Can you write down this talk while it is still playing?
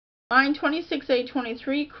Line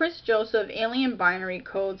 26A23, Chris Joseph, alien binary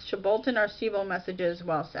codes, Chilbolton, Arecibo messages,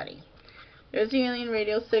 Wow Seti. There's the alien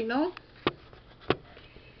radio signal.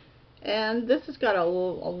 And this has got a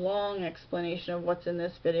long explanation of what's in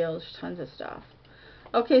this video. There's tons of stuff.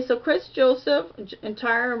 Okay, so Chris Joseph,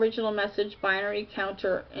 entire original message, binary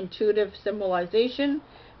counterintuitive symbolization,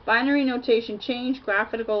 binary notation change,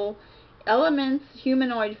 graphical elements,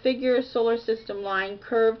 humanoid figure, solar system line,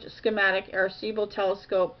 curved schematic, Arecibo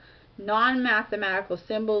telescope, non-mathematical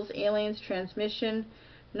symbols, aliens, transmission,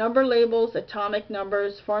 number labels, atomic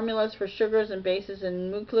numbers, formulas for sugars and bases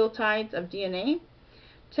and nucleotides of DNA,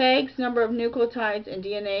 tags, number of nucleotides in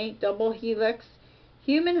DNA, double helix,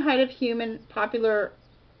 human, height of human, popular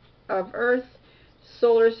of Earth,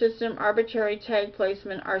 solar system, arbitrary tag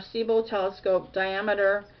placement, Arecibo telescope,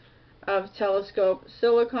 diameter of telescope,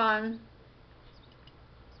 silicon,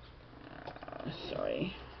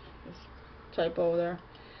 sorry, this typo there,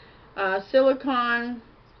 silicon,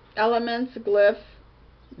 elements, glyph,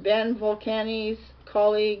 Ben Volcani's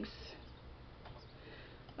colleagues,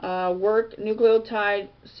 work, nucleotide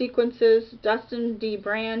sequences, Dustin D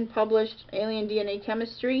Brand published Alien DNA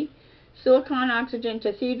Chemistry, silicon oxygen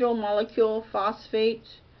tetrahedral molecule, phosphate,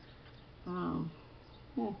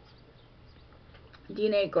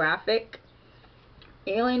 DNA graphic,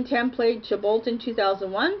 alien template, Chilbolton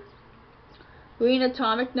 2001, green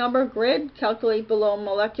atomic number grid, calculate below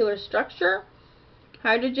molecular structure,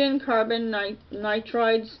 hydrogen, carbon,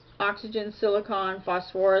 nitrides, oxygen, silicon,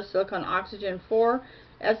 phosphorus, silicon, oxygen 4,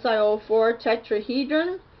 Sio4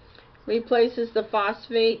 Tetrahedron, replaces the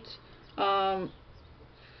phosphate PO4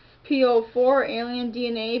 alien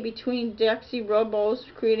DNA between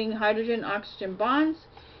Deoxyribose, creating hydrogen-oxygen bonds.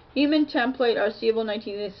 Human template, Arecibo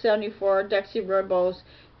 1974, Deoxyribose,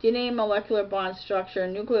 DNA molecular bond structure,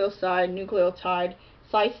 nucleoside, nucleotide,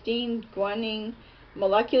 cytosine, guanine,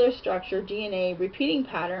 molecular structure, DNA, repeating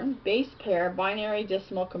pattern, base pair, binary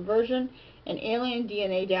decimal conversion, and alien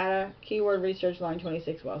DNA data, keyword research, line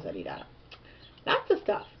 26, Wow Seti data. Lots of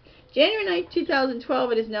stuff. January 9,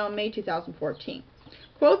 2012, it is now May 2014.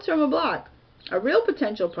 Quotes from a blog. A real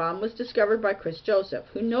potential problem was discovered by Chris Joseph,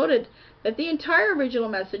 who noted that the entire original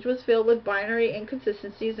message was filled with binary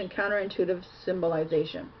inconsistencies and counterintuitive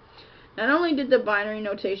symbolization. Not only did the binary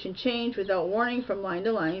notation change without warning from line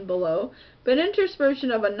to line below, but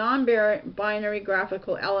interspersion of a non-binary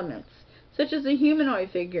graphical elements, such as the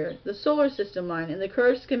humanoid figure, the solar system line, and the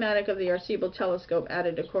curved schematic of the Arecibo telescope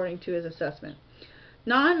added according to his assessment.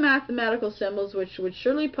 Non-mathematical symbols which would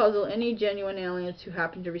surely puzzle any genuine aliens who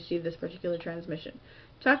happen to receive this particular transmission.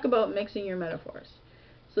 Talk about mixing your metaphors.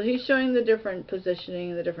 So he's showing the different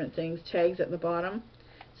positioning, the different things, tags at the bottom.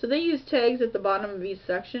 So they use tags at the bottom of each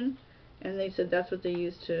section, and they said that's what they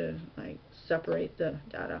use to like separate the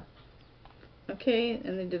data. Okay,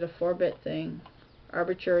 and they did a 4-bit thing.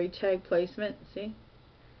 Arbitrary tag placement, see?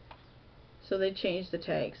 So they changed the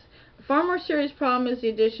tags. A far more serious problem is the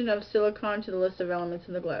addition of silicon to the list of elements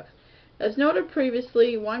in the glyph. As noted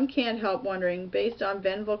previously, one can't help wondering, based on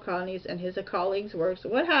Ben Volcani's and his colleagues' works,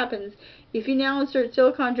 what happens if you now insert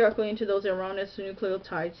silicon directly into those erroneous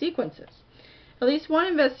nucleotide sequences. At least one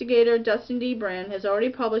investigator, Dustin D Brand, has already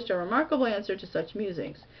published a remarkable answer to such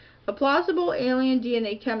musings. A plausible alien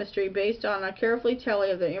DNA chemistry based on a carefully tally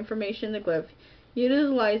of the information in the glyph,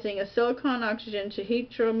 utilizing a silicon-oxygen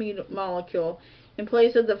tetrahedral molecule in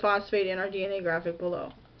place of the phosphate in our DNA graphic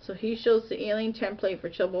below. So he shows the alien template for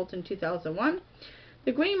Chilbolton 2001.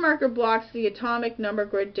 The green marker blocks the atomic number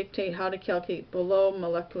grid dictate how to calculate below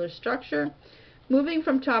molecular structure. Moving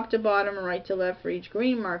from top to bottom and right to left for each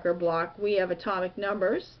green marker block, we have atomic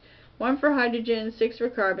numbers. 1 for hydrogen, 6 for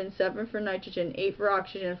carbon, 7 for nitrogen, 8 for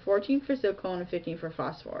oxygen, 14 for silicon, and 15 for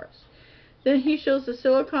phosphorus. Then he shows the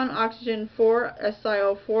silicon oxygen 4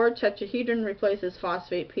 Sio4 tetrahedron replaces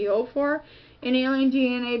phosphate PO4 in alien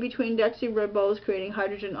DNA between Deoxyribose, creating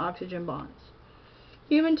hydrogen-oxygen bonds.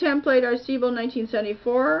 Human template Arecibo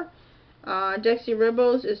 1974.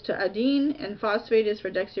 Deoxyribose is to adenine, and phosphate is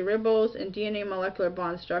for Deoxyribose, and DNA molecular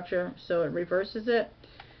bond structure, so it reverses it.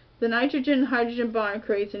 The nitrogen-hydrogen bond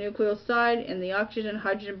creates a nucleoside, and the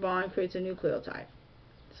oxygen-hydrogen bond creates a nucleotide.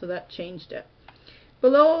 So that changed it.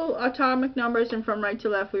 Below atomic numbers and from right to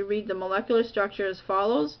left, we read the molecular structure as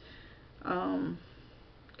follows.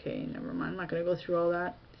 Okay, never mind. I'm not going to go through all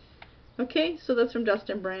that. Okay, so that's from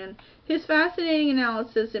Dustin Brand. His fascinating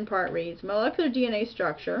analysis in part reads, molecular DNA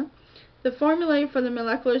structure. The formulae for the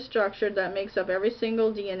molecular structure that makes up every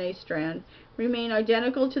single DNA strand remain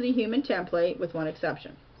identical to the human template, with one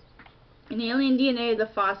exception. In alien DNA, the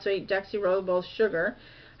phosphate deoxyribose sugar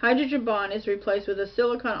hydrogen bond is replaced with a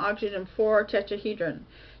silicon oxygen 4 tetrahedron.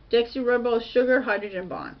 deoxyribose sugar hydrogen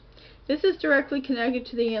bond. This is directly connected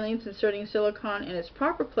to the aliens inserting silicon in its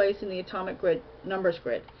proper place in the atomic numbers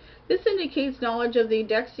grid. This indicates knowledge of the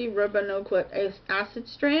deoxyribonucleic acid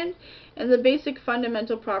strand and the basic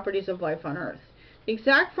fundamental properties of life on Earth. The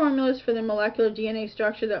exact formulas for the molecular DNA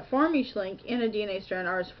structure that form each link in a DNA strand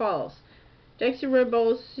are as follows.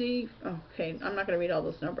 Deoxyribose, okay, I'm not going to read all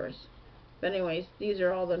those numbers. But anyways, these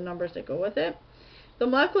are all the numbers that go with it. The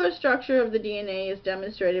molecular structure of the DNA is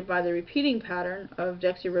demonstrated by the repeating pattern of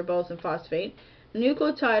deoxyribose and phosphate,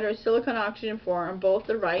 nucleotide or silicon-oxygen 4 on both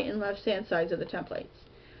the right and left-hand sides of the templates.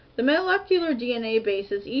 The molecular DNA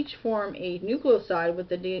bases each form a nucleoside with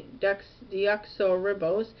the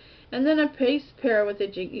deoxyribose and then a base pair with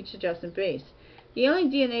each adjacent base. The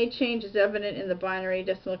alien DNA change is evident in the binary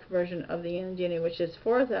decimal conversion of the alien DNA, which is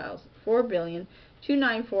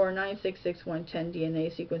 4,294,966,110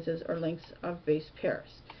 DNA sequences or links of base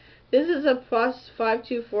pairs. This is a plus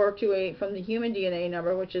 52428 from the human DNA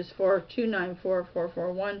number, which is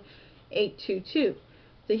 4294441,822.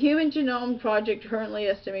 The Human Genome Project currently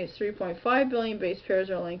estimates 3.5 billion base pairs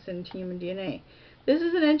or links in human DNA. This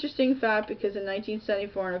is an interesting fact because in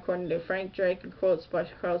 1974, and according to Frank Drake and quotes by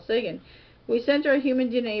Carl Sagan, we sent our human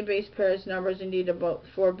DNA base pairs numbers indeed about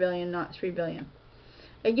 4 billion, not 3 billion.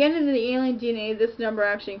 Again, in the alien DNA, this number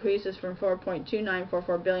actually increases from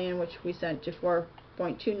 4.2944 billion, which we sent, to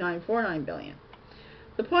 4.2949 billion.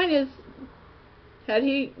 The point is, had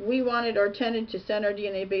we wanted or tended to send our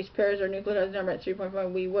DNA base pairs or nucleotide number at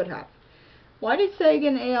 3.5, we would have. Why did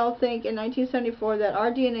Sagan et al. Think in 1974 that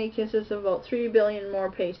our DNA consists of about 3 billion more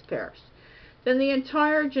base pairs than the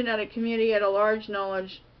entire genetic community at a large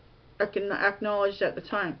knowledge acknowledged at the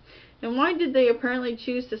time? And why did they apparently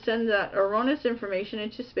choose to send that erroneous information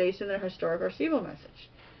into space in their historic Arecibo message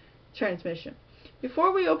transmission?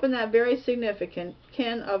 Before we open that very significant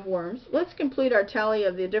can of worms, let's complete our tally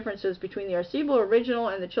of the differences between the Arecibo original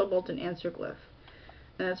and the Chilbolton answer glyph.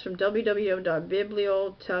 And that's from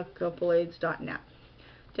www.bibliotecopolades.net.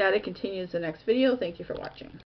 Data continues in the next video. Thank you for watching.